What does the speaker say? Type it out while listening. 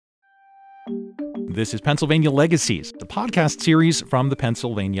This is Pennsylvania Legacies, the podcast series from the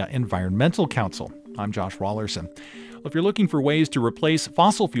Pennsylvania Environmental Council. I'm Josh Wallerson. Well, if you're looking for ways to replace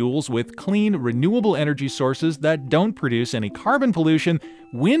fossil fuels with clean, renewable energy sources that don't produce any carbon pollution,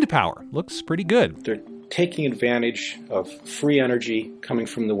 wind power looks pretty good. They're taking advantage of free energy coming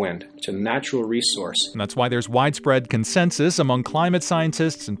from the wind. It's a natural resource. And that's why there's widespread consensus among climate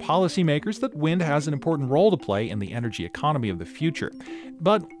scientists and policymakers that wind has an important role to play in the energy economy of the future.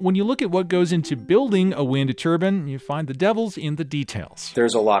 But when you look at what goes into building a wind turbine, you find the devil's in the details.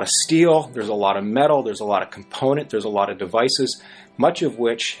 There's a lot of steel, there's a lot of metal, there's a lot of component, there's a lot of devices, much of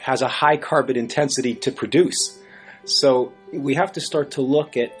which has a high carbon intensity to produce. So we have to start to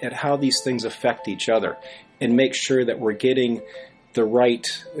look at how these things affect each other and make sure that we're getting the right,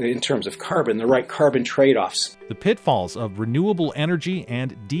 in terms of carbon, the right carbon trade-offs. The pitfalls of renewable energy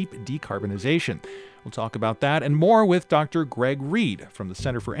and deep decarbonization. We'll talk about that and more with Dr. Greg Reed from the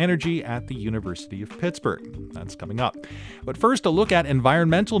Center for Energy at the University of Pittsburgh. That's coming up. But first, a look at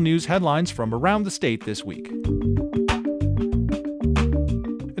environmental news headlines from around the state this week.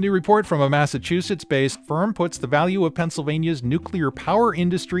 A new report from a Massachusetts-based firm puts the value of Pennsylvania's nuclear power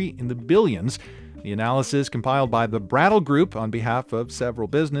industry in the billions. The analysis compiled by the Brattle Group on behalf of several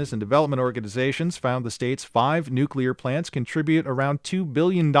business and development organizations found the state's 5 nuclear plants contribute around $2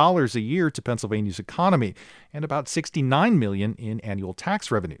 billion a year to Pennsylvania's economy and about $69 million in annual tax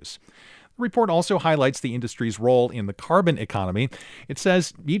revenues. The report also highlights the industry's role in the carbon economy. It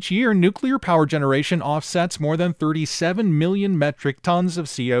says each year, nuclear power generation offsets more than 37 million metric tons of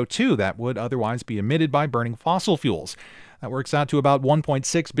CO2 that would otherwise be emitted by burning fossil fuels. That works out to about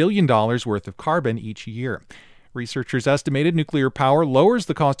 $1.6 billion worth of carbon each year. Researchers estimated nuclear power lowers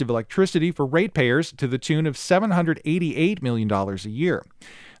the cost of electricity for ratepayers to the tune of $788 million a year.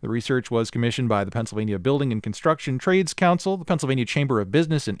 The research was commissioned by the Pennsylvania Building and Construction Trades Council, the Pennsylvania Chamber of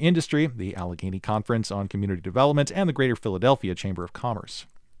Business and Industry, the Allegheny Conference on Community Development, and the Greater Philadelphia Chamber of Commerce.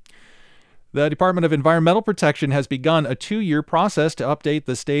 The Department of Environmental Protection has begun a 2-year process to update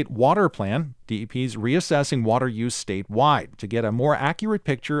the state water plan. DEP's reassessing water use statewide to get a more accurate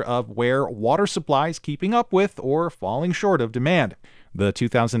picture of where water supply is keeping up with or falling short of demand. The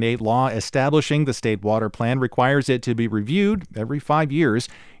 2008 law establishing the state water plan requires it to be reviewed every 5 years.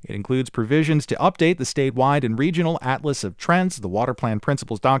 It includes provisions to update the statewide and regional Atlas of Trends, the Water Plan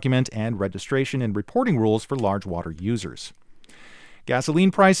Principles document, and registration and reporting rules for large water users. Gasoline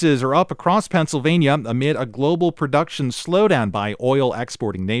prices are up across Pennsylvania amid a global production slowdown by oil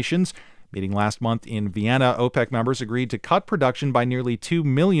exporting nations. Meeting last month in Vienna, OPEC members agreed to cut production by nearly 2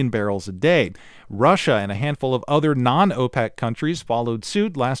 million barrels a day. Russia and a handful of other non-OPEC countries followed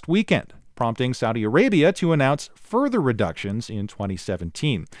suit last weekend, prompting Saudi Arabia to announce further reductions in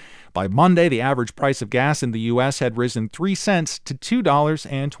 2017. By Monday, the average price of gas in the U.S. had risen 3 cents to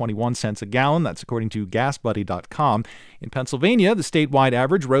 $2.21 a gallon. That's according to GasBuddy.com. In Pennsylvania, the statewide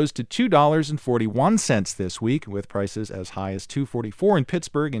average rose to $2.41 this week, with prices as high as $2.44 in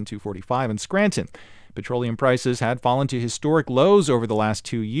Pittsburgh and $2.45 in Scranton. Petroleum prices had fallen to historic lows over the last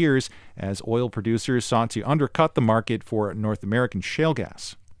 2 years as oil producers sought to undercut the market for North American shale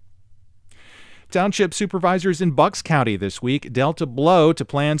gas. Township supervisors in Bucks County this week dealt a blow to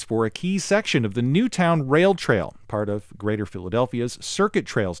plans for a key section of the Newtown Rail Trail, part of Greater Philadelphia's Circuit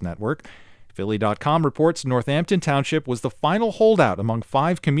Trails network. Philly.com reports Northampton Township was the final holdout among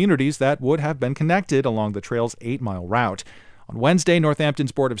 5 communities that would have been connected along the trail's 8-mile route. On Wednesday,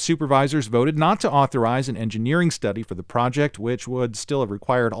 Northampton's Board of Supervisors voted not to authorize an engineering study for the project, which would still have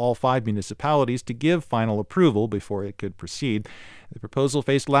required all 5 municipalities to give final approval before it could proceed. The proposal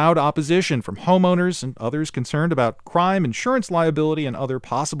faced loud opposition from homeowners and others concerned about crime, insurance liability, and other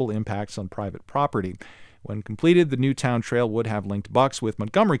possible impacts on private property. When completed, the Newtown Trail would have linked Bucks with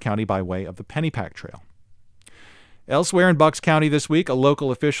Montgomery County by way of the Pennypack Trail. Elsewhere in Bucks County this week,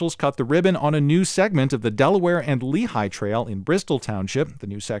 local officials cut the ribbon on a new segment of the Delaware and Lehigh Trail in Bristol Township. The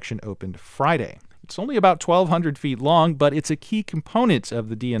new section opened Friday. It's only about 1,200 feet long, but it's a key component of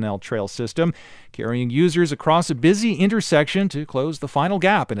the D&L trail system, carrying users across a busy intersection to close the final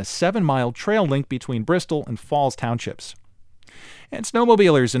gap in a 7-mile trail link between Bristol and Falls Townships. And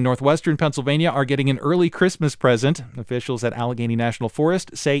snowmobilers in northwestern Pennsylvania are getting an early Christmas present. Officials at Allegheny National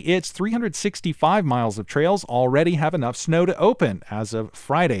Forest say its 365 miles of trails already have enough snow to open as of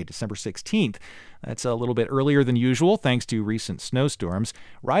Friday, December 16th. That's a little bit earlier than usual thanks to recent snowstorms.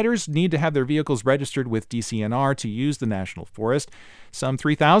 Riders need to have their vehicles registered with DCNR to use the National Forest. Some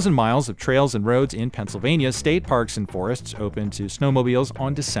 3,000 miles of trails and roads in Pennsylvania state parks and forests open to snowmobiles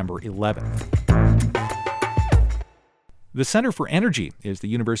on December 11th. The Center for Energy is the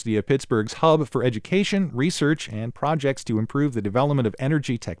University of Pittsburgh's hub for education, research, and projects to improve the development of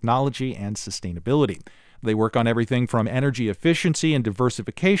energy technology and sustainability. They work on everything from energy efficiency and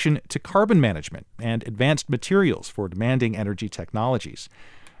diversification to carbon management and advanced materials for demanding energy technologies.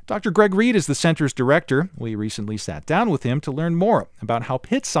 Dr. Greg Reed is the center's director. We recently sat down with him to learn more about how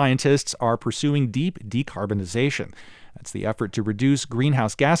Pitt scientists are pursuing deep decarbonization. That's the effort to reduce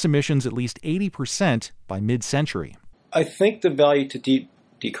greenhouse gas emissions at least 80% by mid-century. I think the Value to Deep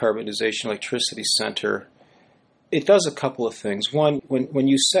Decarbonization Electricity Center, it does a couple of things. One, when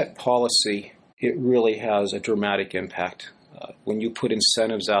you set policy, it really has a dramatic impact. When you put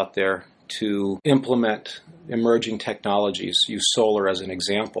incentives out there to implement emerging technologies, use solar as an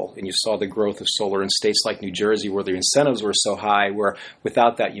example, and you saw the growth of solar in states like New Jersey where the incentives were so high, where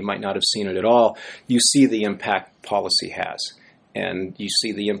without that you might not have seen it at all, you see the impact policy has. And you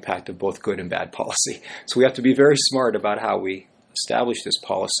see the impact of both good and bad policy. So we have to be very smart about how we establish this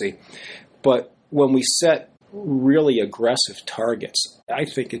policy. But when we set really aggressive targets, I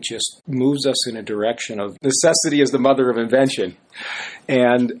think it just moves us in a direction of necessity is the mother of invention.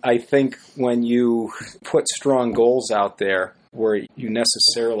 And I think when you put strong goals out there where you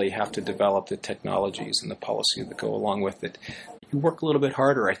necessarily have to develop the technologies and the policy that go along with it, you work a little bit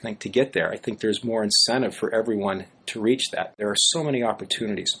harder, I think, to get there. I think there's more incentive for everyone to reach that. There are so many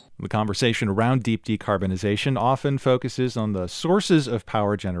opportunities. The conversation around deep decarbonization often focuses on the sources of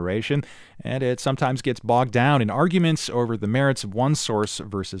power generation, and it sometimes gets bogged down in arguments over the merits of one source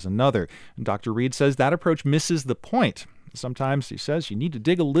versus another. And Dr. Reed says that approach misses the point. Sometimes, he says, you need to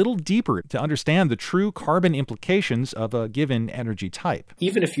dig a little deeper to understand the true carbon implications of a given energy type.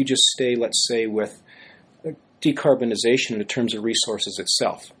 Even if you just stay, let's say, with decarbonization in terms of resources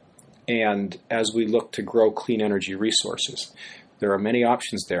itself, and as we look to grow clean energy resources, there are many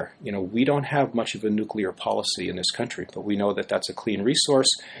options there. We don't have much of a nuclear policy in this country, but we know that that's a clean resource.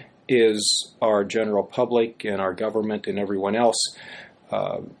 Is our general public and our government and everyone else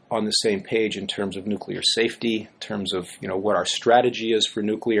on the same page in terms of nuclear safety, in terms of what our strategy is for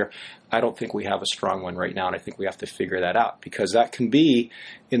nuclear? I don't think we have a strong one right now, and I think we have to figure that out, because that can be,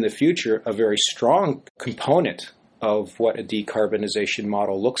 in the future, a very strong component of what a decarbonization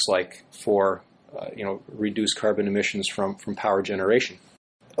model looks like for reduced carbon emissions from power generation.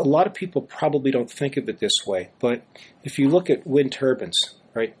 A lot of people probably don't think of it this way, but if you look at wind turbines,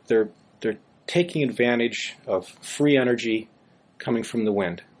 right, they're taking advantage of free energy coming from the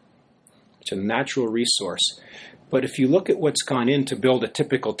wind. It's a natural resource. But if you look at what's gone in to build a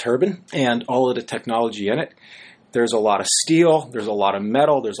typical turbine and all of the technology in it, there's a lot of steel, there's a lot of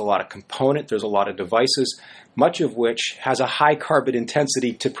metal, there's a lot of component, there's a lot of devices, much of which has a high carbon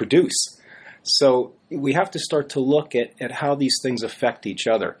intensity to produce. So we have to start to look at how these things affect each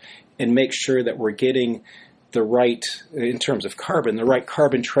other and make sure that we're getting the right, in terms of carbon, the right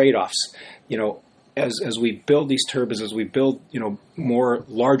carbon trade-offs. As we build these turbines, as we build, more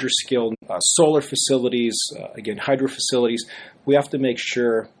larger scale solar facilities, again, hydro facilities, we have to make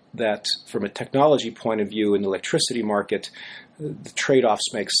sure that from a technology point of view in the electricity market, the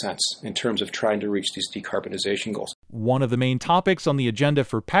trade-offs make sense in terms of trying to reach these decarbonization goals. One of the main topics on the agenda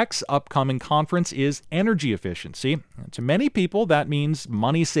for PEC's upcoming conference is energy efficiency. To many people, that means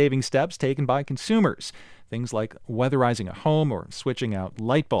money-saving steps taken by consumers. Things like weatherizing a home or switching out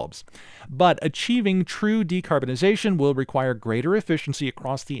light bulbs. But achieving true decarbonization will require greater efficiency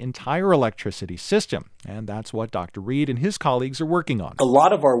across the entire electricity system. And that's what Dr. Reed and his colleagues are working on. A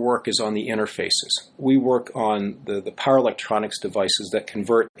lot of our work is on the interfaces. We work on the power electronics devices that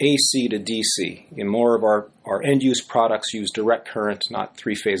convert AC to DC. And more of our end-use products use direct current, not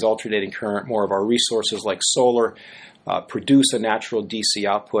three-phase alternating current. More of our resources like solar produce a natural DC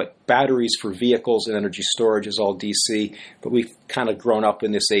output. Batteries for vehicles and energy storage is all DC, but we've kind of grown up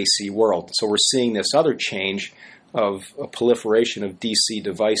in this AC world. So we're seeing this other change of a proliferation of DC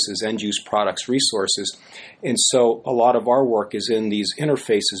devices, end-use products, resources. And so a lot of our work is in these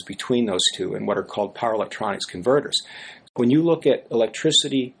interfaces between those two and what are called power electronics converters. When you look at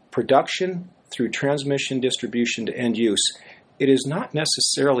electricity production through transmission, distribution to end use, it is not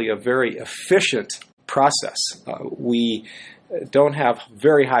necessarily a very efficient process. We don't have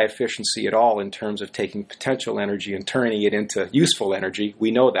very high efficiency at all in terms of taking potential energy and turning it into useful energy.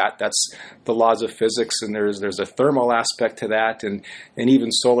 We know that. That's the laws of physics, and there's a thermal aspect to that, and even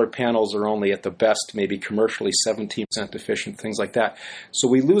solar panels are only at the best maybe commercially 17% efficient, things like that. So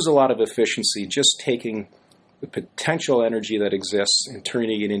we lose a lot of efficiency just taking the potential energy that exists and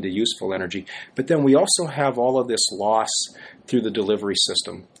turning it into useful energy. But then we also have all of this loss through the delivery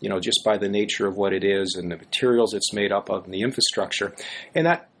system, just by the nature of what it is and the materials it's made up of and the infrastructure. And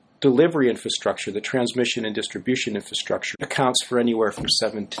that delivery infrastructure, the transmission and distribution infrastructure, accounts for anywhere from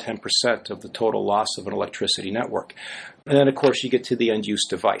 7 to 10% of the total loss of an electricity network. And then, of course, you get to the end-use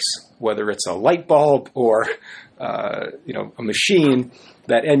device, whether it's a light bulb or a machine.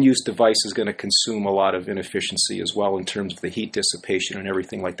 That end-use device is going to consume a lot of inefficiency as well in terms of the heat dissipation and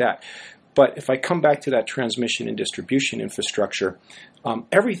everything like that. But if I come back to that transmission and distribution infrastructure,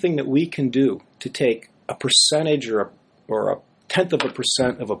 everything that we can do to take a percentage or a tenth of a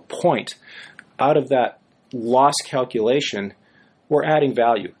percent of a point out of that loss calculation, we're adding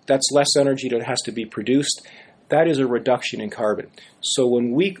value. That's less energy that has to be produced. That is a reduction in carbon. So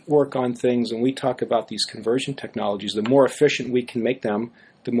when we work on things and we talk about these conversion technologies, the more efficient we can make them,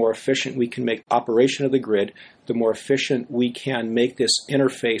 the more efficient we can make operation of the grid, the more efficient we can make this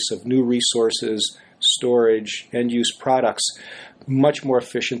interface of new resources, storage, end-use products much more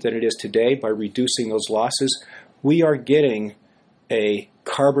efficient than it is today by reducing those losses. We are getting a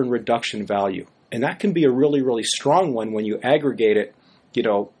carbon reduction value. And that can be a really, really strong one when you aggregate it,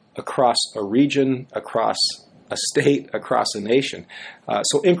 across a region, across a state, across a nation.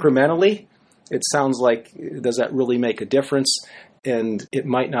 So incrementally, it sounds like, does that really make a difference? And it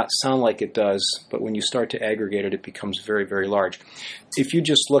might not sound like it does, but when you start to aggregate it, it becomes very, very large. If you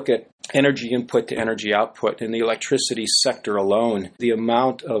just look at energy input to energy output in the electricity sector alone, the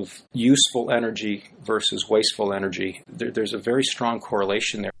amount of useful energy versus wasteful energy, there's a very strong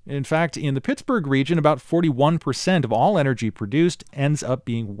correlation there. In fact, in the Pittsburgh region, about 41% of all energy produced ends up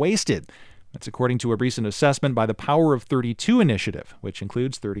being wasted. That's according to a recent assessment by the Power of 32 initiative, which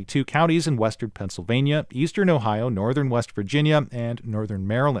includes 32 counties in western Pennsylvania, eastern Ohio, northern West Virginia, and northern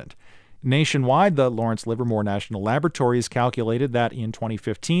Maryland. Nationwide, the Lawrence Livermore National Laboratories calculated that in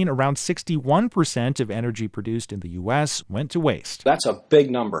 2015, around 61% of energy produced in the U.S. went to waste. That's a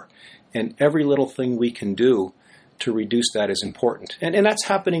big number, and every little thing we can do to reduce that is important. And that's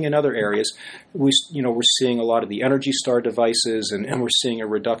happening in other areas. We're seeing a lot of the Energy Star devices, and we're seeing a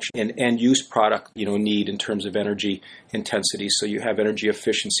reduction in end-use product, need in terms of energy intensity. So you have energy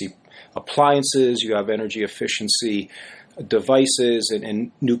efficiency appliances, you have energy efficiency devices,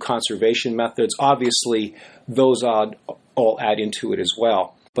 and new conservation methods. Obviously, those all add into it as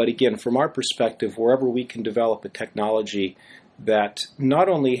well. But again, from our perspective, wherever we can develop a technology that not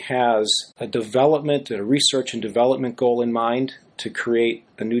only has a research and development goal in mind to create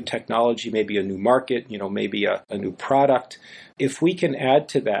a new technology, maybe a new market, maybe a new product, if we can add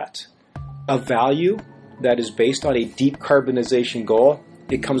to that a value that is based on a decarbonization goal,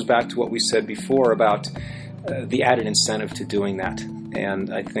 it comes back to what we said before about the added incentive to doing that.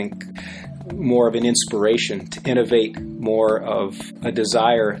 And I think more of an inspiration to innovate, more of a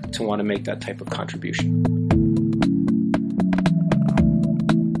desire to want to make that type of contribution.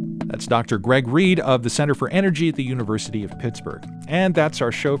 That's Dr. Greg Reid of the Center for Energy at the University of Pittsburgh. And that's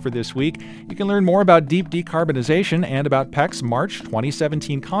our show for this week. You can learn more about deep decarbonization and about PEC's March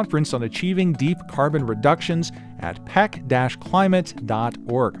 2017 conference on achieving deep carbon reductions at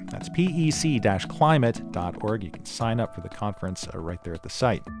pec-climate.org. That's pec-climate.org. You can sign up for the conference right there at the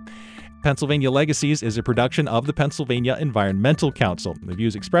site. Pennsylvania Legacies is a production of the Pennsylvania Environmental Council. The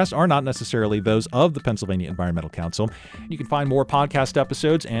views expressed are not necessarily those of the Pennsylvania Environmental Council. You can find more podcast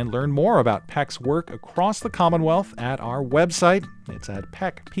episodes and learn more about PEC's work across the Commonwealth at our website. It's at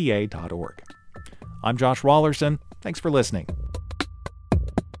pecpa.org. I'm Josh Wallerson. Thanks for listening.